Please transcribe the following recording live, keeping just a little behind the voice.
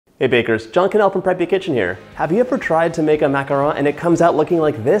Hey bakers, John Cannell from Preppy Kitchen here. Have you ever tried to make a macaron and it comes out looking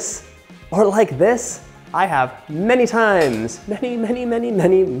like this? Or like this? I have many times.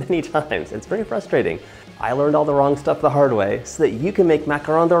 Many times. It's very frustrating. I learned all the wrong stuff the hard way so that you can make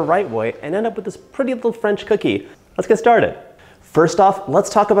macaron the right way and end up with this pretty little French cookie. Let's get started. First off,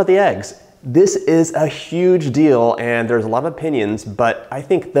 let's talk about the eggs. This is a huge deal and there's a lot of opinions, but I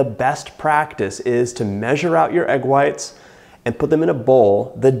think the best practice is to measure out your egg whites and put them in a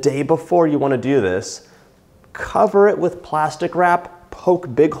bowl the day before you want to do this. Cover it with plastic wrap,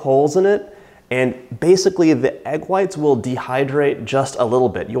 poke big holes in it, and basically the egg whites will dehydrate just a little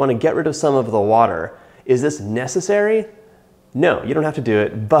bit. You want to get rid of some of the water. Is this necessary? No, you don't have to do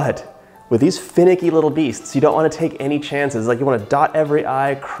it, but with these finicky little beasts, you don't want to take any chances. Like you want to dot every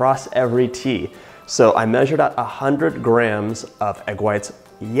I, cross every T. So I measured out 100 grams of egg whites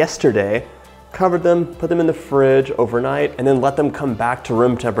yesterday, covered them, put them in the fridge overnight, and then let them come back to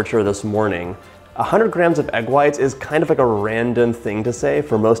room temperature this morning. 100 grams of egg whites is kind of like a random thing to say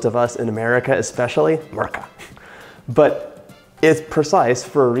for most of us in America, especially America. But it's precise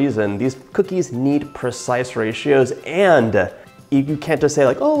for a reason. These cookies need precise ratios, and you can't just say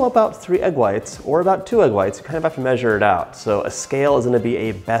like, oh, about 3 egg whites or about 2 egg whites. You kind of have to measure it out. So a scale is gonna be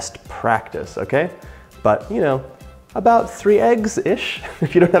a best practice, okay? But you know, about 3 eggs-ish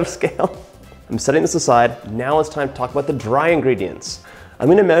if you don't have a scale. I'm setting this aside. Now it's time to talk about the dry ingredients. I'm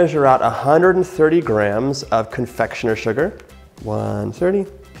gonna measure out 130 grams of confectioner sugar, 130,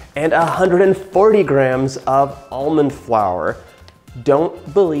 and 140 grams of almond flour.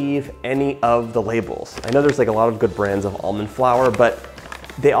 Don't believe any of the labels. I know there's like a lot of good brands of almond flour, but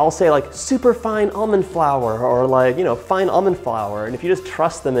they all say like super fine almond flour or like, you know, fine almond flour. And if you just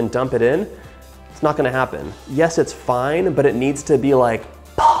trust them and dump it in, it's not gonna happen. Yes, it's fine, but it needs to be like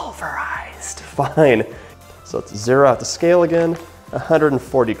pulverized fine. So let's zero out the scale again.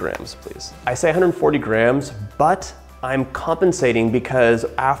 140 grams, please. I say 140 grams, but I'm compensating because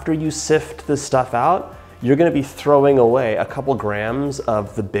after you sift this stuff out, you're gonna be throwing away a couple grams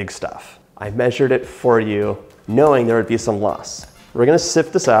of the big stuff. I measured it for you, knowing there would be some loss. We're gonna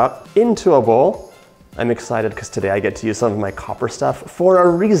sift this out into a bowl. I'm excited because today I get to use some of my copper stuff for a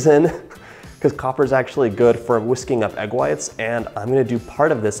reason, because copper is actually good for whisking up egg whites, and I'm gonna do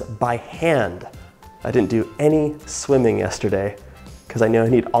part of this by hand. I didn't do any swimming yesterday because I know I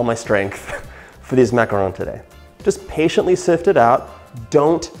need all my strength for these macarons today. Just patiently sift it out.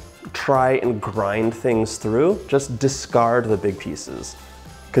 Don't try and grind things through. Just discard the big pieces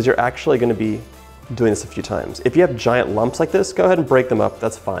because you're actually gonna be doing this a few times. If you have giant lumps like this, go ahead and break them up,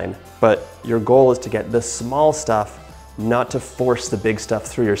 that's fine. But your goal is to get the small stuff, not to force the big stuff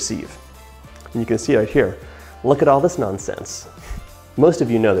through your sieve. And you can see right here, look at all this nonsense. Most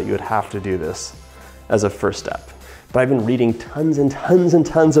of you know that you would have to do this as a first step. But I've been reading tons and tons and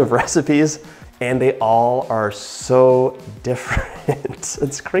tons of recipes, and they all are so different.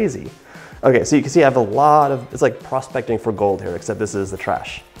 It's crazy. Okay, so you can see I have a lot of, it's like prospecting for gold here, except this is the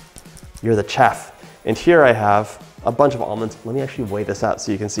trash. You're the chef. And here I have a bunch of almonds. Let me actually weigh this out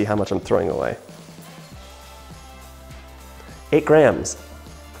so you can see how much I'm throwing away. 8 grams.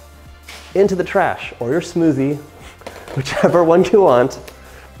 Into the trash or your smoothie, whichever one you want.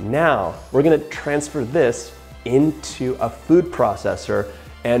 Now we're gonna transfer this into a food processor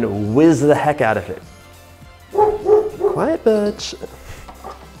and whiz the heck out of it. Quiet bitch.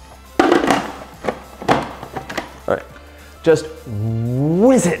 All right, just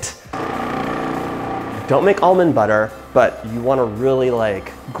whiz it. Don't make almond butter, but you wanna really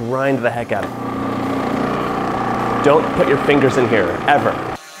like grind the heck out of it. Don't put your fingers in here, ever.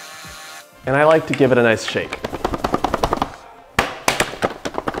 And I like to give it a nice shake.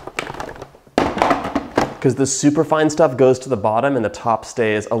 Because the super fine stuff goes to the bottom and the top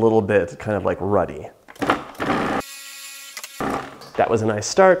stays a little bit kind of like ruddy. That was a nice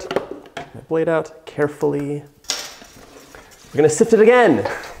start. My blade out carefully. We're gonna sift it again.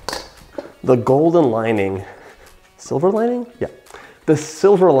 The golden lining, silver lining? Yeah. The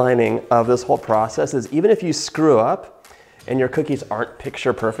silver lining of this whole process is even if you screw up, and your cookies aren't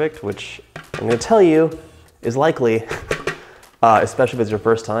picture perfect, which I'm gonna tell you is likely, especially if it's your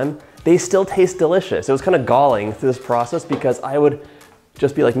first time, they still taste delicious. It was kind of galling through this process because I would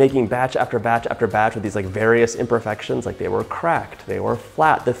just be like making batch after batch after batch with these like various imperfections, like they were cracked, they were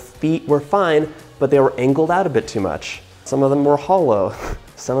flat, the feet were fine, but they were angled out a bit too much. Some of them were hollow.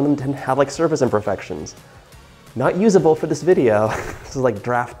 Some of them didn't have like surface imperfections. Not usable for this video. This is like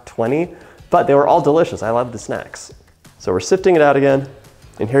draft 20, but they were all delicious. I love the snacks. So we're sifting it out again.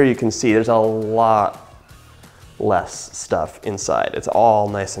 And here you can see there's a lot less stuff inside. It's all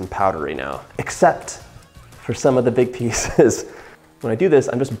nice and powdery now, except for some of the big pieces. When I do this,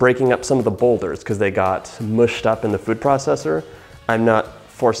 I'm just breaking up some of the boulders because they got mushed up in the food processor. I'm not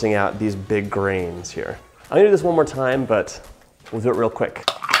forcing out these big grains here. I'm gonna do this one more time, but we'll do it real quick.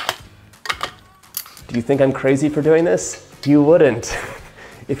 Do you think I'm crazy for doing this? You wouldn't,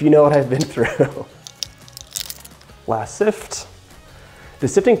 if you know what I've been through. Last sift. The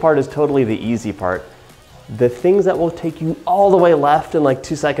sifting part is totally the easy part. The things that will take you all the way left in like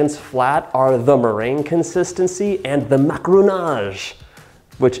 2 seconds flat are the meringue consistency and the macaronage,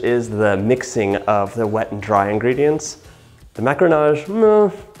 which is the mixing of the wet and dry ingredients. The macaronage,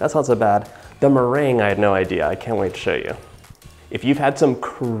 that's not so bad. The meringue, I had no idea. I can't wait to show you. If you've had some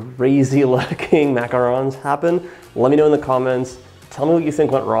crazy looking macarons happen, let me know in the comments. Tell me what you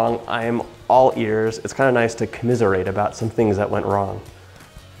think went wrong. I am all ears. It's kind of nice to commiserate about some things that went wrong.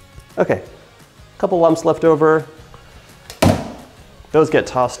 Okay, a couple lumps left over. Those get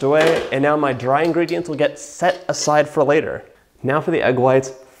tossed away, and now my dry ingredients will get set aside for later. Now for the egg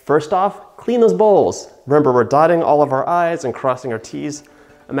whites. First off, clean those bowls. Remember, we're dotting all of our I's and crossing our T's.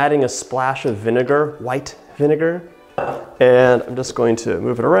 I'm adding a splash of vinegar, white vinegar, and I'm just going to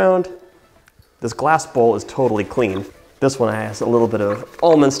move it around. This glass bowl is totally clean. This one has a little bit of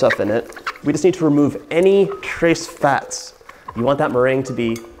almond stuff in it. We just need to remove any trace fats. You want that meringue to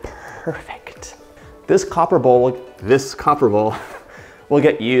be perfect. This copper bowl will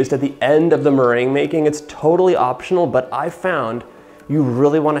get used at the end of the meringue making. It's totally optional, but I found you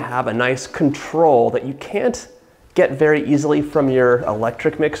really want to have a nice control that you can't get very easily from your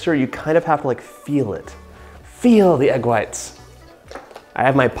electric mixer. You kind of have to like feel it. Feel the egg whites. I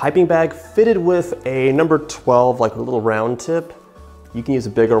have my piping bag fitted with a number 12, like a little round tip. You can use a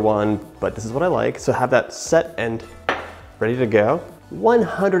bigger one, but this is what I like. So have that set and ready to go.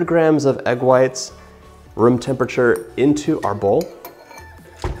 100 grams of egg whites, room temperature, into our bowl.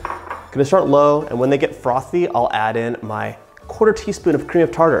 Gonna start low, and when they get frothy, I'll add in my 1/4 teaspoon of cream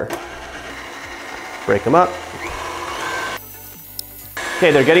of tartar. Break them up.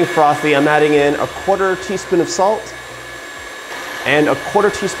 Okay, they're getting frothy. I'm adding in a 1/4 teaspoon of salt and a 1/4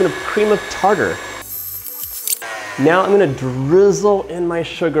 teaspoon of cream of tartar. Now I'm gonna drizzle in my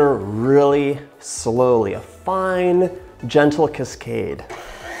sugar really slowly, a fine, gentle cascade.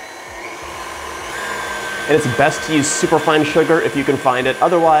 And it's best to use super fine sugar if you can find it.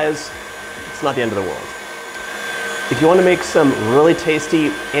 Otherwise, it's not the end of the world. If you want to make some really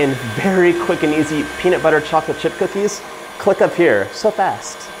tasty and very quick and easy peanut butter chocolate chip cookies, click up here. So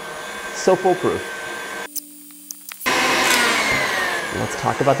fast, so foolproof. Let's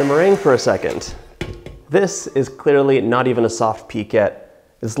talk about the meringue for a second. This is clearly not even a soft peak yet.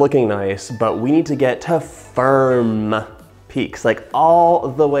 It's looking nice, but we need to get to firm peaks, like all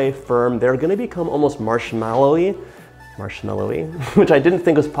the way firm. They're gonna become almost marshmallowy, which I didn't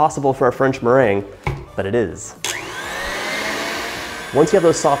think was possible for a French meringue, but it is. Once you have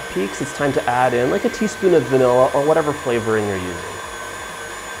those soft peaks, it's time to add in like a teaspoon of vanilla or whatever flavoring you're using.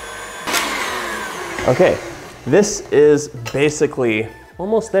 Okay, this is basically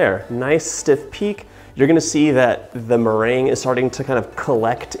almost there. Nice stiff peak. You're gonna see that the meringue is starting to kind of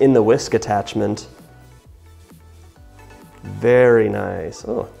collect in the whisk attachment. Very nice.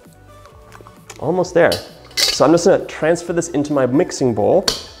 Oh, almost there. So I'm just gonna transfer this into my mixing bowl.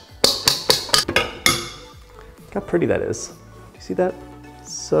 Look how pretty that is. Do you see that?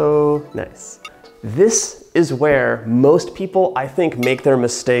 So nice. This is where most people, I think, make their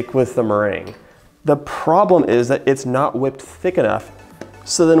mistake with the meringue. The problem is that it's not whipped thick enough.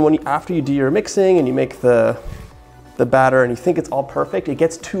 So then after you do your mixing and you make the batter and you think it's all perfect, it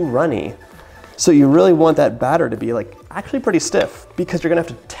gets too runny. So you really want that batter to be like actually pretty stiff, because you're gonna have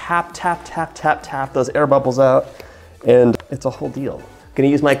to tap, tap, tap, tap, tap those air bubbles out, and it's a whole deal. I'm gonna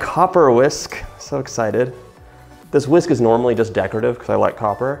use my copper whisk, so excited. This whisk is normally just decorative because I like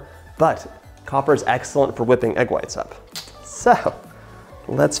copper, but copper is excellent for whipping egg whites up. So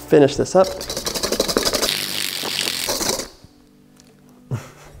let's finish this up.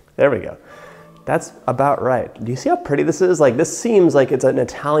 There we go. That's about right. Do you see how pretty this is? Like, this seems like it's an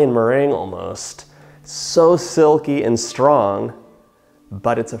Italian meringue almost. So silky and strong,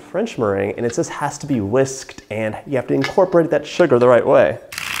 but it's a French meringue, and it just has to be whisked, and you have to incorporate that sugar the right way.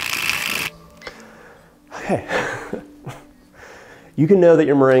 Okay. You can know that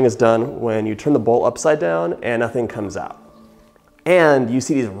your meringue is done when you turn the bowl upside down and nothing comes out. And you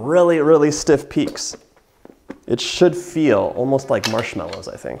see these really, really stiff peaks. It should feel almost like marshmallows,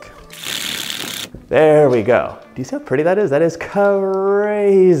 I think. There we go. Do you see how pretty that is? That is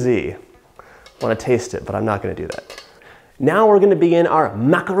crazy. I want to taste it, but I'm not going to do that. Now we're going to begin our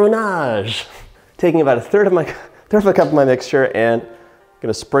macaronage. Taking about a third of a cup of my mixture, and I'm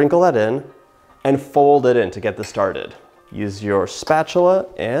going to sprinkle that in and fold it in to get this started. use your spatula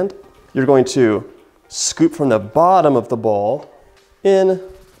and you're going to scoop from the bottom of the bowl in.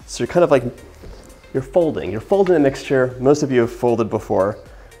 So you're kind of like, you're folding the mixture. Most of you have folded before,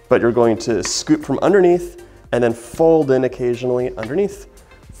 but you're going to scoop from underneath and then fold in occasionally underneath,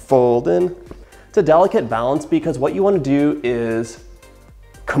 fold in. It's a delicate balance because what you want to do is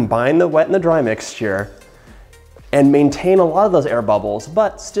combine the wet and the dry mixture and maintain a lot of those air bubbles,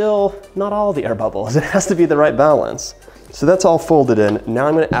 but still not all the air bubbles. It has to be the right balance. So that's all folded in. Now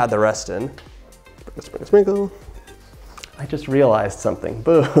I'm gonna add the rest in. Sprinkle, sprinkle, sprinkle. I just realized something,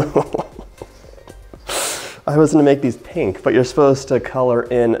 boo. I was gonna make these pink, but you're supposed to color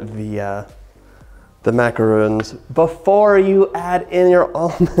in the macarons before you add in your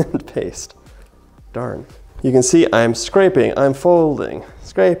almond paste. Darn. You can see I'm scraping, I'm folding,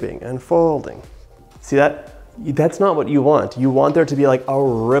 scraping and folding. See that? That's not what you want. You want there to be like a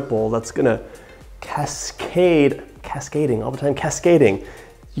ripple that's gonna cascading all the time, cascading.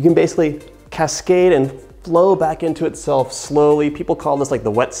 You can basically cascade and flow back into itself slowly. People call this like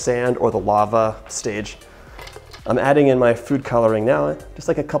the wet sand or the lava stage. I'm adding in my food coloring now, just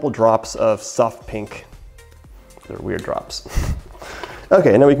like a couple drops of soft pink. They're weird drops.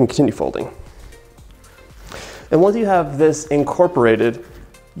 Okay, now we can continue folding. And once you have this incorporated,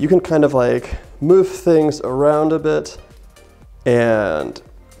 you can kind of like move things around a bit, and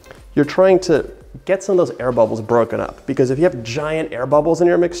you're trying to get some of those air bubbles broken up, because if you have giant air bubbles in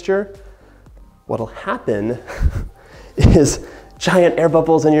your mixture, what'll happen is giant air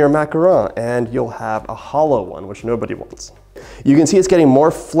bubbles in your macaron, and you'll have a hollow one, which nobody wants. You can see it's getting more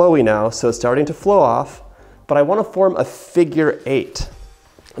flowy now, so it's starting to flow off, but I want to form a figure 8.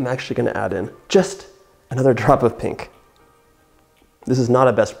 I'm actually going to add in just another drop of pink. This is not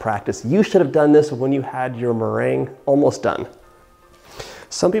a best practice. You should have done this when you had your meringue almost done.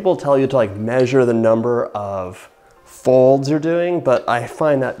 Some people tell you to like measure the number of folds you're doing, but I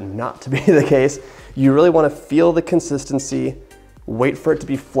find that not to be the case. You really want to feel the consistency, wait for it to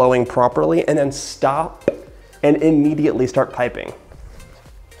be flowing properly, and then stop and immediately start piping.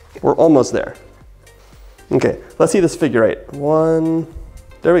 We're almost there. Okay, let's see this figure 8. 1,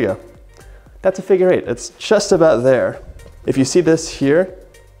 there we go. That's a figure 8. It's just about there. If you see this here,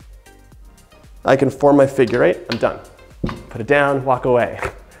 I can form my figure 8, I'm done. Put it down, walk away.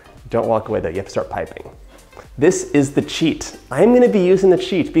 Don't walk away though, you have to start piping. This is the cheat. I'm gonna be using the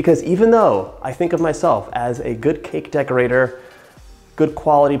cheat because even though I think of myself as a good cake decorator, good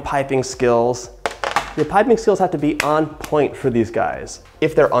quality piping skills, your piping skills have to be on point for these guys.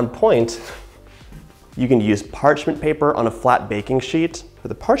 If they're on point, you can use parchment paper on a flat baking sheet. For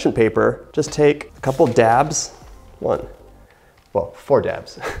the parchment paper, just take a couple dabs, 4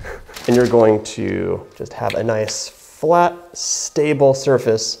 dabs. And you're going to just have a nice flat, stable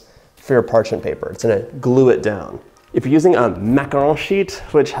surface for your parchment paper. It's gonna glue it down. If you're using a macaron sheet,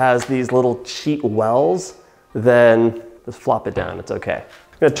 which has these little sheet wells, then just flop it down, it's okay.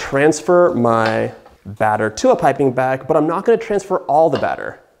 I'm gonna transfer my batter to a piping bag, but I'm not gonna transfer all the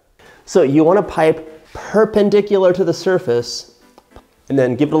batter. So you wanna pipe perpendicular to the surface and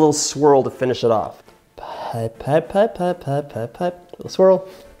then give it a little swirl to finish it off. Pipe, pipe, pipe, pipe, pipe, pipe, pipe, little swirl.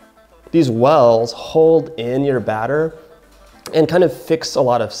 These wells hold in your batter and kind of fix a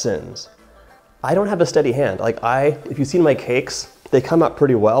lot of sins. I don't have a steady hand. If you've seen my cakes, they come out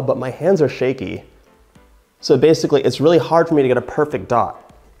pretty well, but my hands are shaky. So basically, it's really hard for me to get a perfect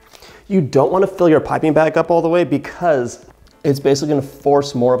dot. You don't want to fill your piping bag up all the way because it's basically going to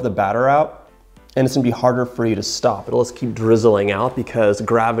force more of the batter out, and it's going to be harder for you to stop. It'll just keep drizzling out because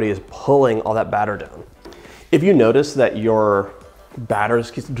gravity is pulling all that batter down. If you notice that your batter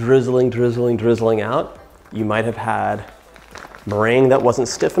just keeps drizzling, drizzling, drizzling out, you might have had meringue that wasn't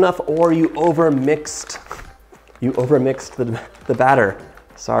stiff enough, or you overmixed the batter.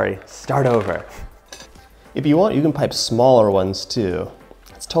 Sorry, start over. If you want, you can pipe smaller ones too.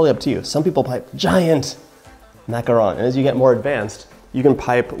 It's totally up to you. Some people pipe giant macaron, and as you get more advanced, you can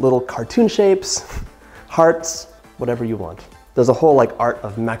pipe little cartoon shapes, hearts, whatever you want. There's a whole art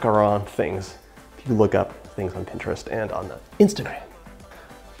of macaron things. If you look up things on Pinterest and on the Instagram.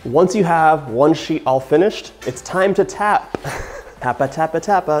 Once you have one sheet all finished, it's time to tap. Tappa, tappa,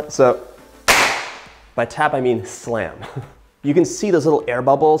 tappa. So by tap, I mean slam. You can see those little air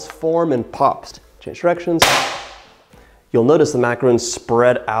bubbles form and pop. Change directions. You'll notice the macarons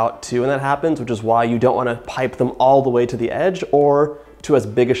spread out too when that happens, which is why you don't want to pipe them all the way to the edge or to as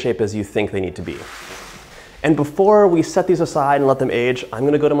big a shape as you think they need to be. And before we set these aside and let them age, I'm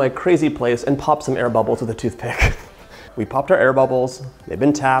gonna go to my crazy place and pop some air bubbles with a toothpick. We popped our air bubbles, they've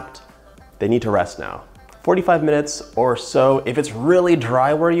been tapped, they need to rest now. 45 minutes or so. If it's really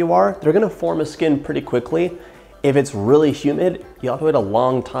dry where you are, they're gonna form a skin pretty quickly, If it's really humid, you'll have to wait a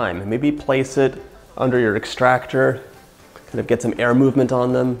long time. Maybe place it under your extractor, kind of get some air movement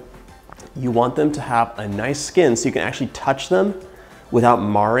on them. You want them to have a nice skin so you can actually touch them without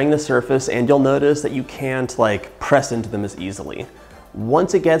marring the surface, and you'll notice that you can't like press into them as easily.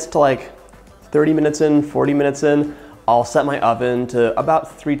 Once it gets to like 30 minutes in, 40 minutes in, I'll set my oven to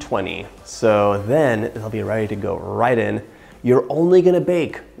about 320. So then it'll be ready to go right in. You're only gonna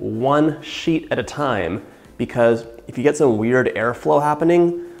bake one sheet at a time, because if you get some weird airflow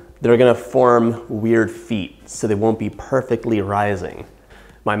happening, they're gonna form weird feet, so they won't be perfectly rising.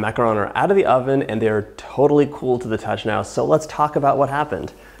 My macarons are out of the oven and they're totally cool to the touch now, so let's talk about what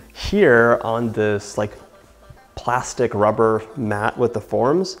happened. Here on this like plastic rubber mat with the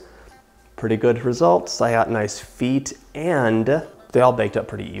forms, pretty good results. I got nice feet and they all baked up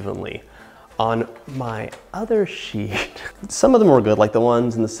pretty evenly. On my other sheet, some of them were good, like the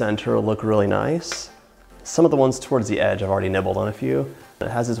ones in the center look really nice. Some of the ones towards the edge, I've already nibbled on a few. It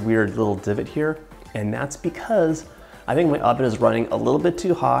has this weird little divot here, and that's because I think my oven is running a little bit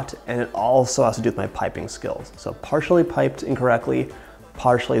too hot, and it also has to do with my piping skills. So partially piped incorrectly,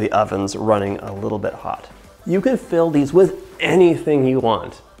 partially the oven's running a little bit hot. You can fill these with anything you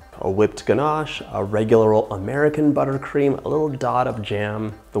want. A whipped ganache, a regular old American buttercream, a little dot of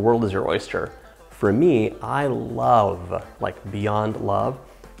jam. The world is your oyster. For me, I love, like beyond love,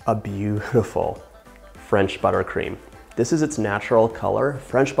 a beautiful French buttercream. This is its natural color.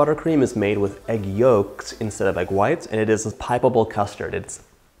 French buttercream is made with egg yolks instead of egg whites, and it is a pipeable custard. It's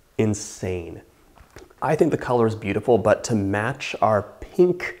insane. I think the color is beautiful, but to match our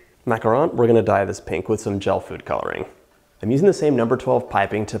pink macaron, we're gonna dye this pink with some gel food coloring. I'm using the same number 12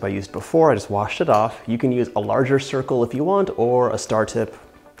 piping tip I used before. I just washed it off. You can use a larger circle if you want, or a star tip,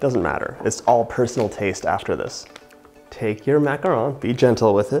 doesn't matter. It's all personal taste after this. Take your macaron, be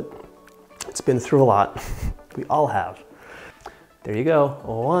gentle with it. It's been through a lot. We all have. There you go,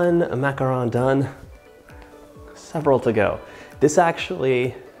 one macaron done, several to go. This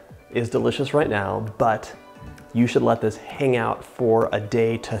actually is delicious right now, but you should let this hang out for a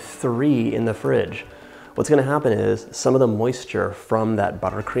day to 3 in the fridge. What's gonna happen is some of the moisture from that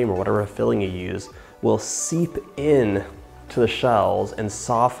buttercream or whatever filling you use will seep in to the shells and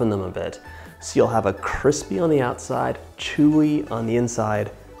soften them a bit. So you'll have a crispy on the outside, chewy on the inside,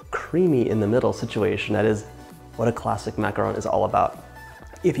 creamy in the middle situation. That is what a classic macaron is all about.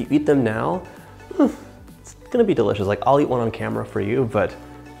 If you eat them now, it's gonna be delicious. Like I'll eat one on camera for you, but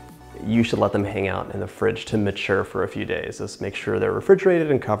you should let them hang out in the fridge to mature for a few days. Just make sure they're refrigerated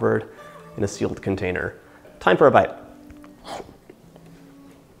and covered in a sealed container. Time for a bite.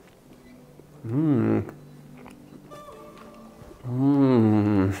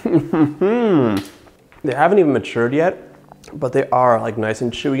 They haven't even matured yet, but they are like nice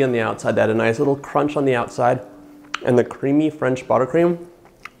and chewy on the outside. They had a nice little crunch on the outside, and the creamy French buttercream,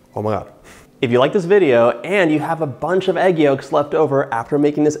 oh my God. If you like this video and you have a bunch of egg yolks left over after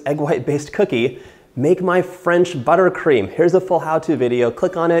making this egg white based cookie, make my French buttercream. Here's the full how-to video.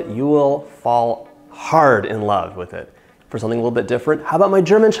 Click on it, you will fall hard in love with it. For something a little bit different, how about my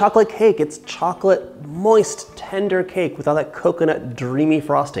German chocolate cake? It's chocolate, moist, tender cake with all that coconut dreamy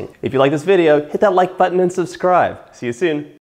frosting. If you like this video, hit that like button and subscribe. See you soon.